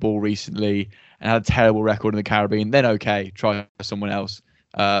 100 with the ball recently and had a terrible record in the Caribbean, then okay, try someone else.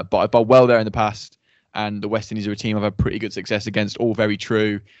 But I've bowled well there in the past, and the West Indies are a team I've had pretty good success against. All very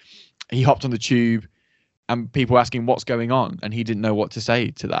true. He hopped on the tube, and people were asking what's going on, and he didn't know what to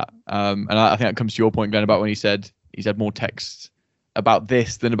say to that. And I think that comes to your point, Glenn, about when he said he's had more texts about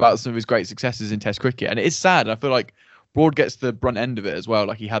this than about some of his great successes in Test cricket. And it is sad. I feel like Broad gets the brunt end of it as well.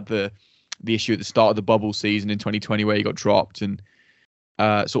 Like, he had the issue at the start of the bubble season in 2020 where he got dropped and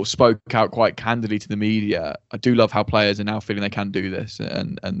sort of spoke out quite candidly to the media. I do love how players are now feeling they can do this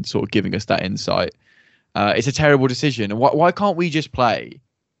and sort of giving us that insight. It's a terrible decision. And why can't we just play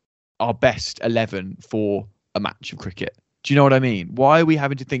our best 11 for a match of cricket? Do you know what I mean? Why are we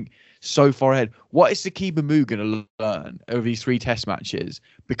having to think so far ahead? What is Saqib Mahmood going to learn over these 3 test matches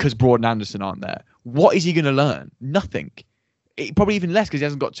because Broad and Anderson aren't there? What is he going to learn? Nothing. Probably even less, because he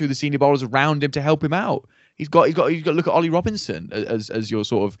hasn't got 2 of the senior bowlers around him to help him out. He's got to look at Ollie Robinson as your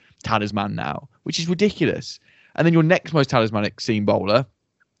sort of talisman now, which is ridiculous. And then your next most talismanic seam bowler,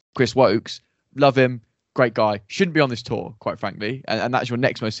 Chris Wokes, love him, great guy, shouldn't be on this tour, quite frankly. And that's your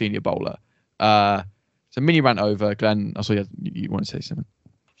next most senior bowler. So mini rant over, Glenn. I saw you want to say something.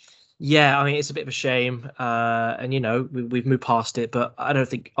 Yeah, I mean, it's a bit of a shame. And, we've moved past it, but I don't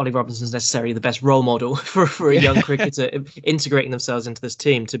think Ollie Robinson's necessarily the best role model for a young cricketer integrating themselves into this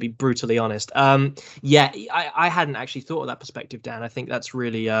team, to be brutally honest. I hadn't actually thought of that perspective, Dan. I think that's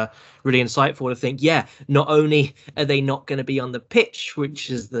really, really insightful to think, not only are they not going to be on the pitch, which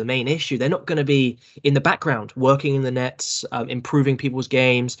is the main issue, they're not going to be in the background, working in the nets, improving people's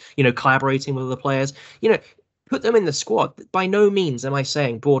games, collaborating with other players, put them in the squad. By no means am I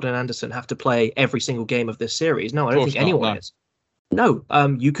saying Broad and Anderson have to play every single game of this series. No, I don't think anyone is. No,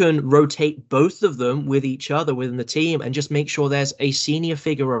 you can rotate both of them with each other within the team and just make sure there's a senior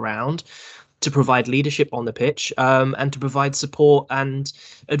figure around to provide leadership on the pitch, and to provide support and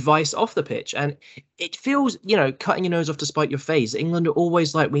advice off the pitch. And it feels, cutting your nose off to spite your face. England are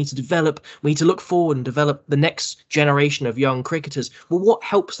always like, we need to look forward and develop the next generation of young cricketers. Well, what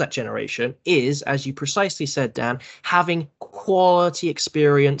helps that generation is, as you precisely said, Dan, having quality,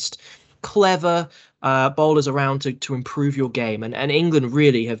 experienced clever bowlers around to improve your game. And England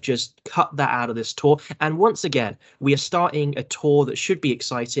really have just cut that out of this tour. And once again, we are starting a tour that should be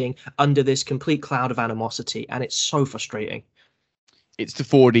exciting under this complete cloud of animosity. And it's so frustrating. It's the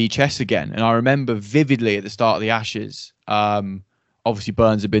 4D chess again. And I remember vividly at the start of the Ashes, obviously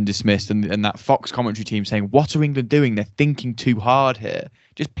Burns had been dismissed, and that Fox commentary team saying, what are England doing? They're thinking too hard here.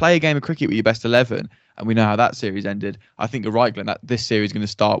 Just play a game of cricket with your best 11. And we know how that series ended. I think you're right, Glenn, that this series is going to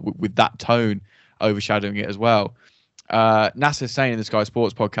start with that tone overshadowing it as well. Nasser saying in the Sky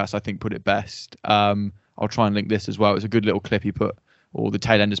Sports podcast, I think, put it best. I'll try and link this as well. It's a good little clip he put, or the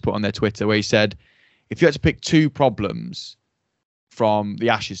tail enders put on their Twitter, where he said, if you had to pick two problems from the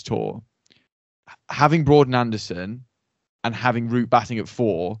Ashes tour, having Broad and Anderson and having Root batting at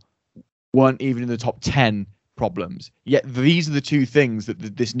 4 weren't even in the top 10 problems. Yet these are the two things that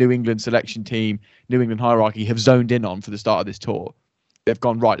this New England selection team, New England hierarchy have zoned in on for the start of this tour. They've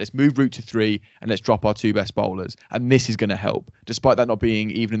gone, right, let's move Root to 3 and let's drop our two best bowlers. And this is going to help, despite that not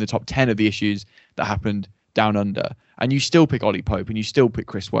being even in the top 10 of the issues that happened down under. And you still pick Ollie Pope and you still pick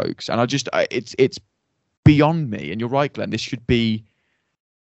Chris Woakes. And it's beyond me. And you're right, Glenn, we should be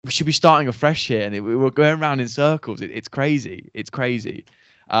starting afresh here. And we're going around in circles. It's crazy. It's crazy.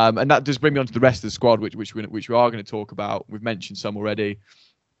 And that does bring me on to the rest of the squad, which we are going to talk about. We've mentioned some already.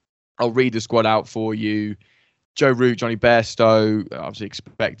 I'll read the squad out for you. Joe Root, Johnny Bairstow, obviously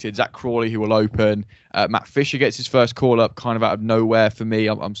expected. Zach Crawley, who will open. Matt Fisher gets his first call up kind of out of nowhere for me.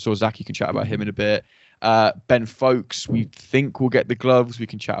 I'm sure Zachy can chat about him in a bit. Ben Folkes, we think will get the gloves. We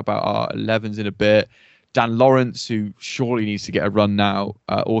can chat about our 11s in a bit. Dan Lawrence, who surely needs to get a run now,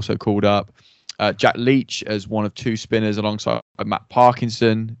 also called up. Jack Leach as one of two spinners alongside Matt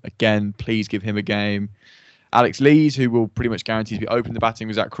Parkinson. Again, please give him a game. Alex Lees, who will pretty much guarantee to be open the batting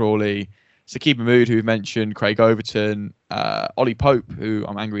with Zach Crawley. Saqib Mahmood, who we've mentioned. Craig Overton. Ollie Pope, who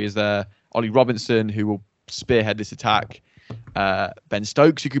I'm angry is there. Ollie Robinson, who will spearhead this attack. Ben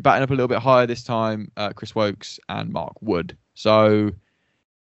Stokes, who could batten up a little bit higher this time. Chris Woakes and Mark Wood. So,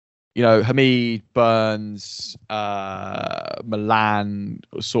 you know, Hamid, Burns, Milan,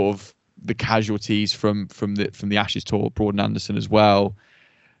 sort of the casualties from the Ashes tour, Broad and Anderson as well.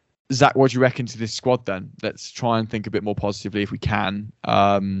 Zach, what do you reckon to this squad then? Let's try and think a bit more positively if we can.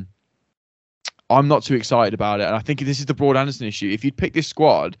 I'm not too excited about it, and I think this is the Broad Anderson issue. If you'd pick this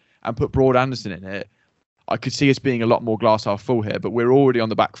squad and put Broad Anderson in it, I could see us being a lot more glass half full here, but we're already on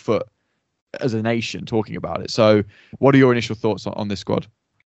the back foot as a nation talking about it. So what are your initial thoughts on this squad?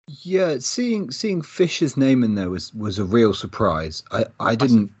 Yeah, seeing Fisher's name in there was a real surprise. I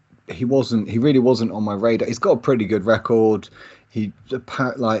didn't. He really wasn't on my radar. He's got a pretty good record.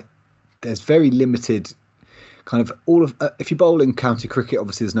 There's very limited kind of if you bowl in county cricket,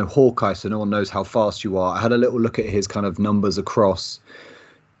 obviously there's no Hawkeye, so no one knows how fast you are. I had a little look at his kind of numbers across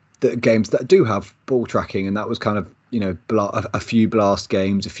the games that do have ball tracking, and that was kind of, you know, a few blast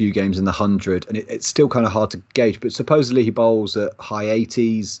games, a few games in the 100, and it's still kind of hard to gauge. But supposedly he bowls at high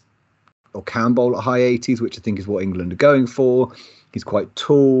 80s, or can bowl at high 80s, which I think is what England are going for. He's quite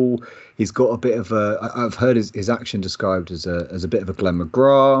tall. He's got a bit of I've heard his action described as a bit of a Glenn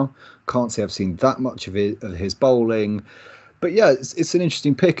McGrath. Can't say I've seen that much of his bowling. But yeah, it's an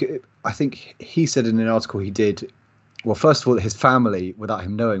interesting pick. I think he said in an article he did, well, first of all, his family, without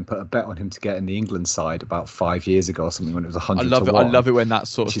him knowing, put a bet on him to get in the England side about 5 years ago or something, when it was 100 to 1. I love it when that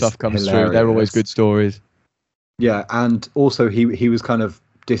sort of stuff comes through. They're always good stories. Yeah, and also he was kind of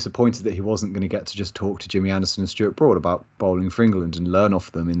disappointed that he wasn't going to get to just talk to Jimmy Anderson and Stuart Broad about bowling for England and learn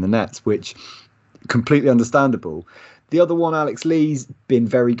off them in the nets, which completely understandable. The other one, Alex Lee's been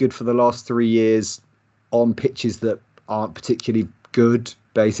very good for the last 3 years on pitches that aren't particularly good,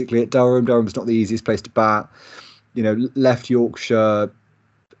 basically, at Durham. Durham's not the easiest place to bat. You know, left Yorkshire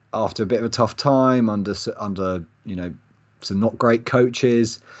after a bit of a tough time under you know, some not great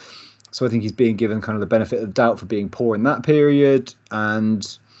coaches. So I think he's being given kind of the benefit of the doubt for being poor in that period. And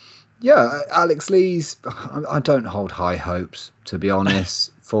yeah, Alex Lees, I don't hold high hopes, to be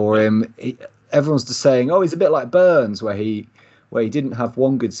honest, for him. Everyone's just saying, oh, he's a bit like Burns, where he didn't have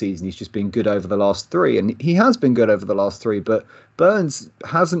one good season. He's just been good over the last 3. And he has been good over the last 3, but Burns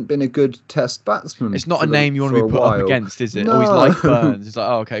hasn't been a good test batsman. It's not a name you want to be put up against, is it? No. Oh, he's like Burns. It's like,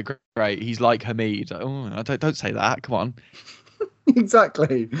 oh, okay, great. He's like Hamid. Like, oh, don't say that. Come on.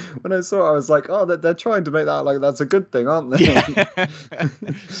 Exactly. When I saw it, I was like, oh, they're trying to make that like that's a good thing, aren't they? Yeah.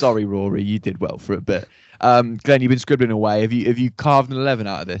 Sorry, Rory, you did well for a bit. Glenn, you've been scribbling away. Have you carved an 11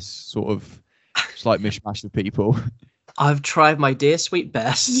 out of this sort of slight mishmash of people? I've tried my dear sweet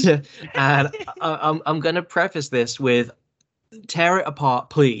best, and I'm going to preface this with, tear it apart,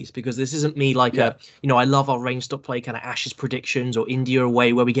 please, because this isn't me like I love our Rain Stop Play kind of Ashes predictions or India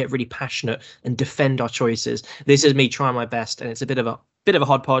away where we get really passionate and defend our choices. This is me trying my best, and it's a bit of a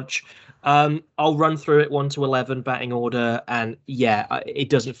hodgepodge. I'll run through it 1 to 11 batting order, and it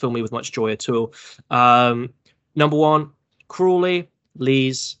doesn't fill me with much joy at all. Number 1, Crawley,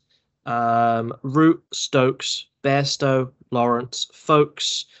 Lees, Root, Stokes, Bairstow, Lawrence,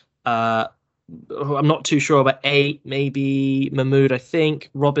 Folkes. I'm not too sure about 8, maybe Mahmood, I think,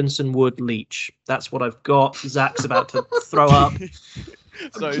 Robinson, Wood, Leach. That's what I've got. Zach's about to throw up.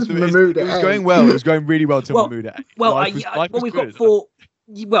 So it was going well. It was going really well to Mahmood. We've got 4.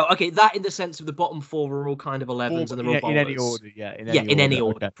 Well, okay, that in the sense of the bottom 4 were all kind of 11s and they're all bowlers. In any order, in any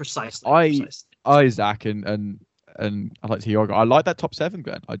order, okay. Precisely. Zach, and I like to hear I like that top 7,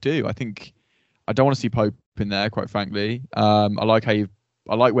 Glenn. I do. I think I don't want to see Pope in there, quite frankly.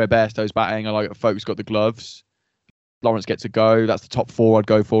 I like where Bairstow's batting. I like that Folkes got the gloves. Lawrence gets a go. That's the top 4 I'd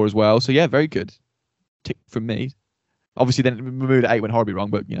go for as well. So yeah, very good. Tick from me. Obviously, then Mahmood at 8 went horribly wrong,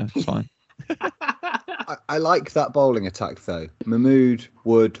 but it's fine. I like that bowling attack though. Mahmood,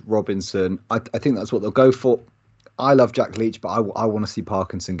 Wood, Robinson. I think that's what they'll go for. I love Jack Leach, but I want to see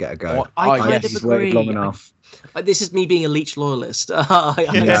Parkinson get a go. I kind of he's agree. Waited long enough. This is me being a Leach loyalist.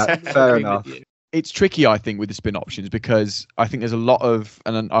 Fair enough. It's tricky, I think, with the spin options because I think there's a lot of,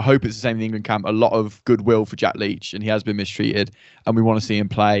 and I hope it's the same in the England camp, a lot of goodwill for Jack Leach, and he has been mistreated, and we want to see him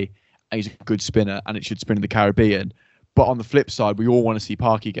play, and he's a good spinner, and it should spin in the Caribbean. But on the flip side, we all want to see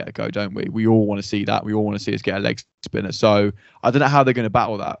Parky get a go, don't we? We all want to see that. We all want to see us get a leg spinner. So I don't know how they're going to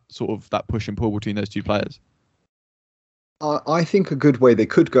battle that push and pull between those two players. I think a good way they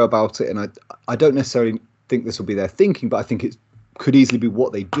could go about it, and I don't necessarily think this will be their thinking, but I think it could easily be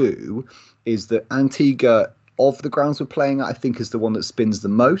what they do, is that Antigua, of the grounds we're playing at, I think is the one that spins the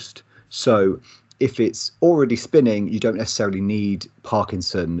most. So if it's already spinning, you don't necessarily need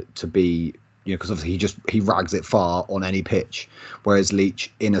Parkinson to be, because obviously he rags it far on any pitch. Whereas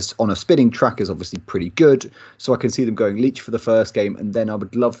Leach on a spinning track is obviously pretty good. So I can see them going Leach for the first game, and then I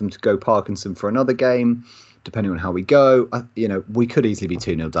would love them to go Parkinson for another game, depending on how we go. We could easily be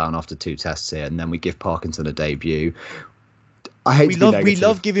 2-0 down after 2 tests here, and then we give Parkinson a debut. We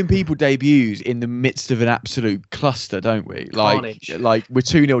love giving people debuts in the midst of an absolute cluster, don't we? Like we're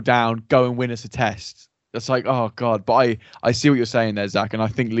 2-0 down, go and win us a test. That's like, oh god. But I see what you're saying there, Zach, and I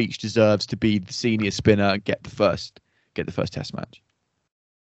think Leach deserves to be the senior spinner and get the first test match.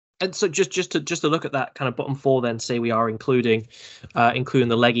 And so just to look at that kind of bottom 4, then say we are including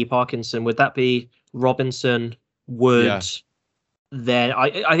the leggy Parkinson. Would that be Robinson, Wood? Yeah. Then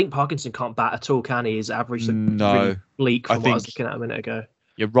I think Parkinson can't bat at all, can he? His average really bleak from what I was looking at a minute ago.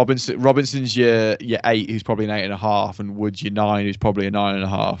 Yeah, Robinson's your 8, who's probably an 8.5, and Wood's your 9, who's probably a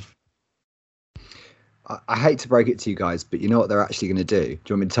 9.5. I hate to break it to you guys, but you know what they're actually going to do? Do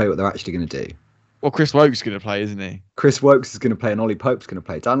you want me to tell you what they're actually going to do? Well, Chris Woakes is going to play, isn't he? Chris Woakes is going to play, and Ollie Pope's going to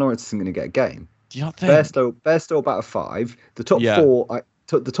play. Dan Lawrence isn't going to get a game. Do you not think? Bairstow bat at 5. The top 4,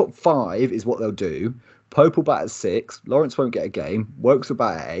 the top 5 is what they'll do. Pope will bat at 6. Lawrence won't get a game. Woakes will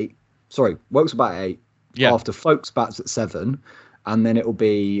bat at 8. Sorry, Woakes will bat at 8. Yeah. After Folkes bats at 7, and then it will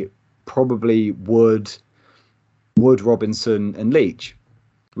be probably Wood, Robinson, and Leach,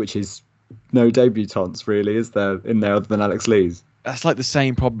 which is no debutants really, is there in there other than Alex Lees? That's like the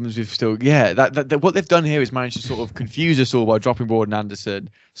same problems we've still. Yeah, that what they've done here is managed to sort of confuse us all by dropping Broad Anderson,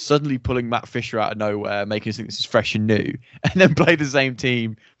 suddenly pulling Matt Fisher out of nowhere, making us think this is fresh and new, and then play the same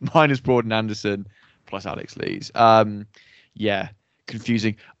team minus Broad Anderson plus Alex Lees.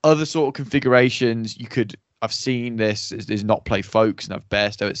 Confusing. Other sort of configurations I've seen this is not play Folkes and have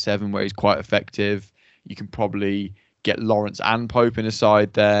Bairstow at 7 where he's quite effective. You can probably get Lawrence and Pope in a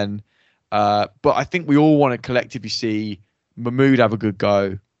side then. But I think we all want to collectively see Mahmood have a good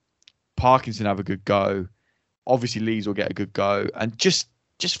go, Parkinson have a good go. Obviously, Lees will get a good go, and just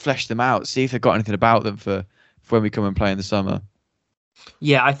flesh them out. See if they've got anything about them for when we come and play in the summer.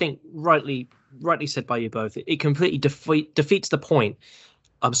 Yeah, I think rightly said by you both. It completely defeats the point.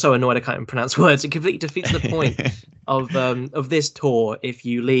 I'm so annoyed I can't even pronounce words. It completely defeats the point of this tour if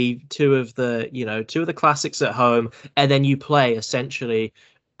you leave two of the classics at home and then you play essentially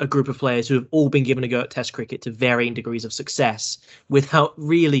a group of players who have all been given a go at Test cricket to varying degrees of success without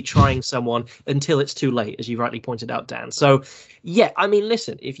really trying someone until it's too late, as you rightly pointed out, Dan. So, yeah, I mean,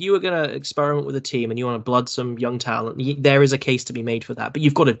 listen, if you were going to experiment with a team and you want to blood some young talent, there is a case to be made for that, but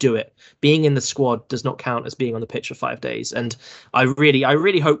you've got to do it. Being in the squad does not count as being on the pitch for 5 days. And I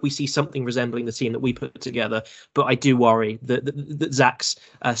really hope we see something resembling the team that we put together, but I do worry that Zach's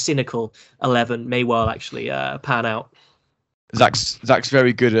cynical 11 may well actually pan out. Zach's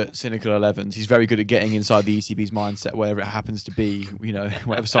very good at cynical 11s. He's very good at getting inside the ECB's mindset, wherever it happens to be.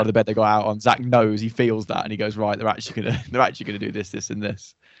 Whatever side of the bed they go out on. Zach knows, he feels that, and he goes, right, they're actually gonna do this, and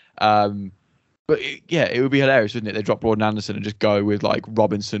this. But it would be hilarious, wouldn't it? They drop Broad and Anderson and just go with like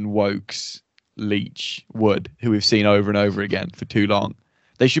Robinson, Wokes, Leach, Wood, who we've seen over and over again for too long.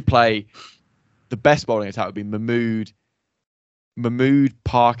 They should play. The best bowling attack would be Mahmood,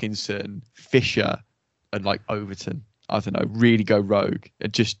 Parkinson, Fisher, and like Overton. I don't know, really go rogue.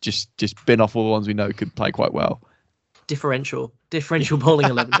 Just bin off all the ones we know could play quite well. Differential bowling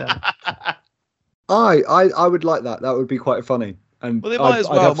 11 down. I would like that. That would be quite funny. And well, they might as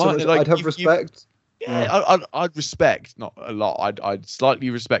well. I'd have respect. I'd respect, not a lot. I'd slightly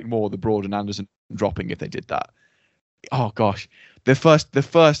respect more the Broad and Anderson dropping if they did that. Oh gosh, the first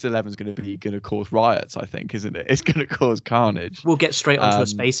 11 is going to cause riots. I think, isn't it? It's going to cause carnage. We'll get straight onto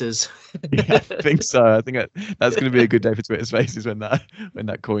Spaces. Yeah, I think so. I think that's going to be a good day for Twitter Spaces when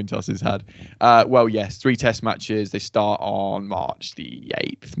that coin toss is had. Well, yes, 3 test matches. They start on March the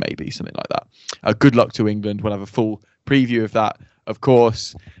 8th, maybe something like that. Good luck to England. We'll have a full preview of that, of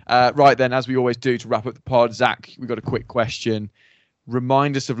course. Right then, as we always do to wrap up the pod, Zach, we got a quick question.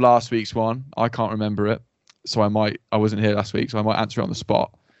 Remind us of last week's one. I can't remember it. So I wasn't here last week, so I might answer it on the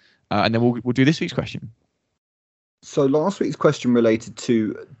spot. And then we'll do this week's question. So last week's question related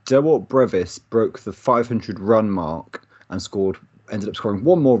to Dewalt Brevis broke the 500 run mark and ended up scoring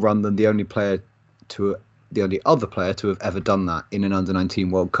one more run than the only other player to have ever done that in an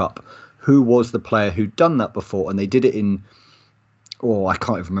under-19 World Cup. Who was the player who'd done that before? And they did it in, I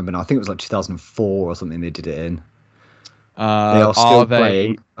can't even remember now. I think it was like 2004 or something they did it in. They are still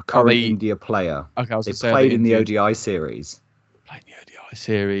playing a current India player. Okay, they played in the ODI series. Played in the ODI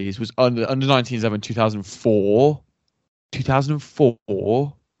series. Was under 19s ever in 2004.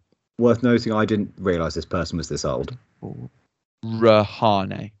 2004. Worth noting, I didn't realise this person was this old.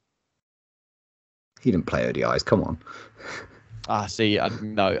 Rahane. He didn't play ODIs. Come on. See,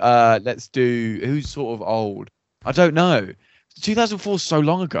 no. Let's do. Who's sort of old? I don't know. 2004 is so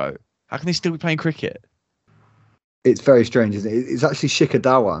long ago. How can they still be playing cricket? It's very strange, isn't it? It's actually Shikhar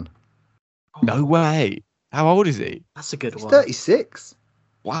Dhawan. No way. How old is he? That's a good He's one. 36.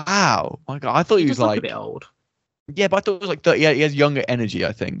 Wow. My God, I thought he was like a bit old. Yeah, but I thought it was like 30. Yeah, he has younger energy,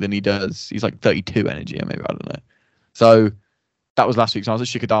 I think, than he does. He's like 32 energy, or maybe, I don't know. So that was last week's answer.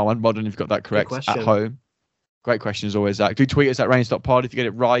 Shikhar Dhawan. Modern, if you've got that correct at home. Great question as always, Zach. Do tweet us at RainStopPod if you get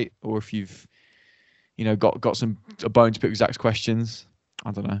it right, or if you've, got a bone to pick with Zach's questions. I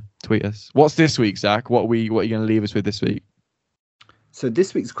don't know. Tweet us. What's this week, Zach? What are you going to leave us with this week? So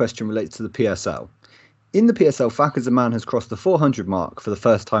this week's question relates to the PSL. In the PSL, Fakhar Zaman has crossed the 400 mark for the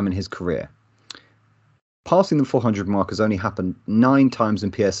first time in his career. Passing the 400 mark has only happened 9 times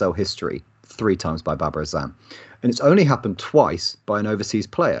in PSL history, 3 times by Babar Azam. And it's only happened twice by an overseas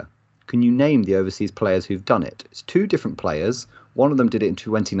player. Can you name the overseas players who've done it? It's 2 different players. One of them did it in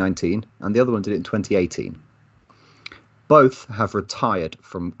 2019 and the other one did it in 2018. Both have retired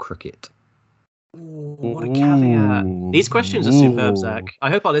from cricket. Ooh, what a caveat. These questions are superb, Zach. I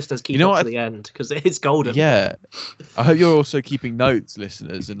hope our listeners keep up to the end, because it's golden. Yeah. I hope you're also keeping notes,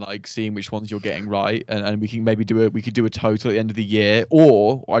 listeners, and like seeing which ones you're getting right. And we can maybe do a total at the end of the year.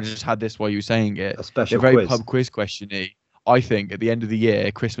 Or I just had this while you were saying it. A special very quiz. Pub quiz question-y. I think at the end of the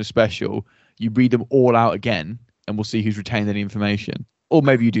year, Christmas special, you read them all out again and we'll see who's retained any information. Or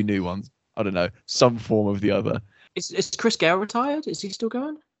maybe you do new ones. I don't know. Some form of the other. Is Chris Gale retired? Is he still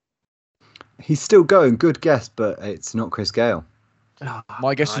going? He's still going. Good guess, but it's not Chris Gale.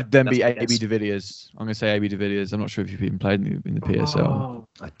 My guess would then be AB de Villiers. I'm going to say AB de Villiers. I'm not sure if you've even played in the PSL. Oh.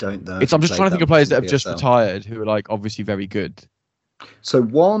 I don't know. I'm just trying to think of players that have just retired who are like obviously very good. So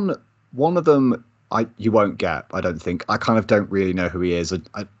one of them you won't get, I don't think. I kind of don't really know who he is.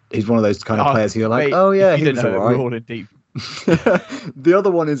 He's one of those kind of players who you're like, oh yeah, he was all right. We're all in deep. The other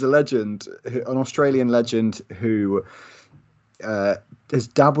one is a legend, an Australian legend who has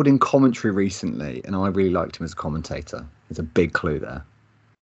dabbled in commentary recently, and I really liked him as a commentator. There's a big clue there.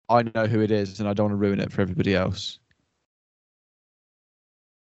 I know who it is, and I don't want to ruin it for everybody else.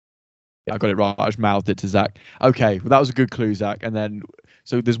 Yeah, I got it right. I just mouthed it to Zach. Okay, well, that was a good clue, Zach. And then,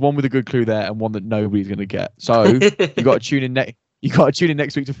 so there's one with a good clue there, and one that nobody's going to get. So you got to tune in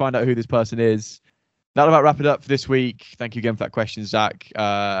next week to find out who this person is. That'll about wrap it up for this week. Thank you again for that question, Zach.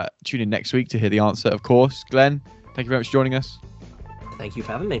 Tune in next week to hear the answer, of course. Glenn, thank you very much for joining us. Thank you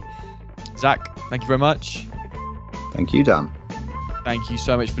for having me. Zach, thank you very much. Thank you, Dan. Thank you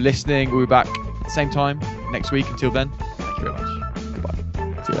so much for listening. We'll be back at the same time next week. Until then, thank you very much.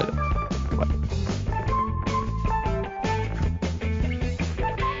 Goodbye. See you later.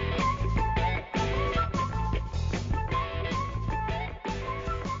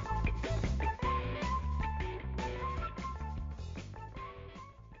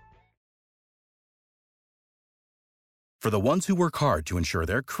 For the ones who work hard to ensure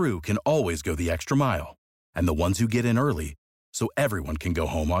their crew can always go the extra mile, and the ones who get in early so everyone can go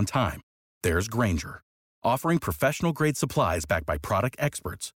home on time, there's Grainger, offering professional-grade supplies backed by product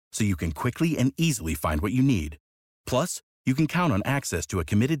experts so you can quickly and easily find what you need. Plus, you can count on access to a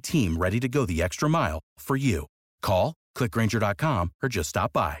committed team ready to go the extra mile for you. Call, click Grainger.com, or just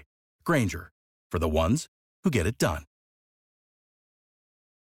stop by. Grainger, for the ones who get it done.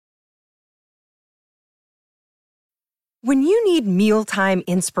 When you need mealtime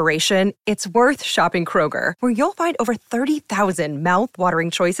inspiration, it's worth shopping Kroger, where you'll find over 30,000 mouth-watering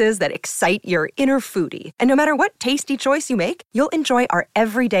choices that excite your inner foodie. And no matter what tasty choice you make, you'll enjoy our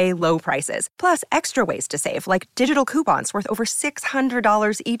everyday low prices, plus extra ways to save, like digital coupons worth over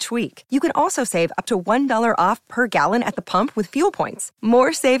 $600 each week. You can also save up to $1 off per gallon at the pump with fuel points.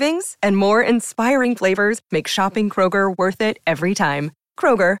 More savings and more inspiring flavors make shopping Kroger worth it every time.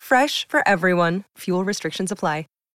 Kroger, fresh for everyone. Fuel restrictions apply.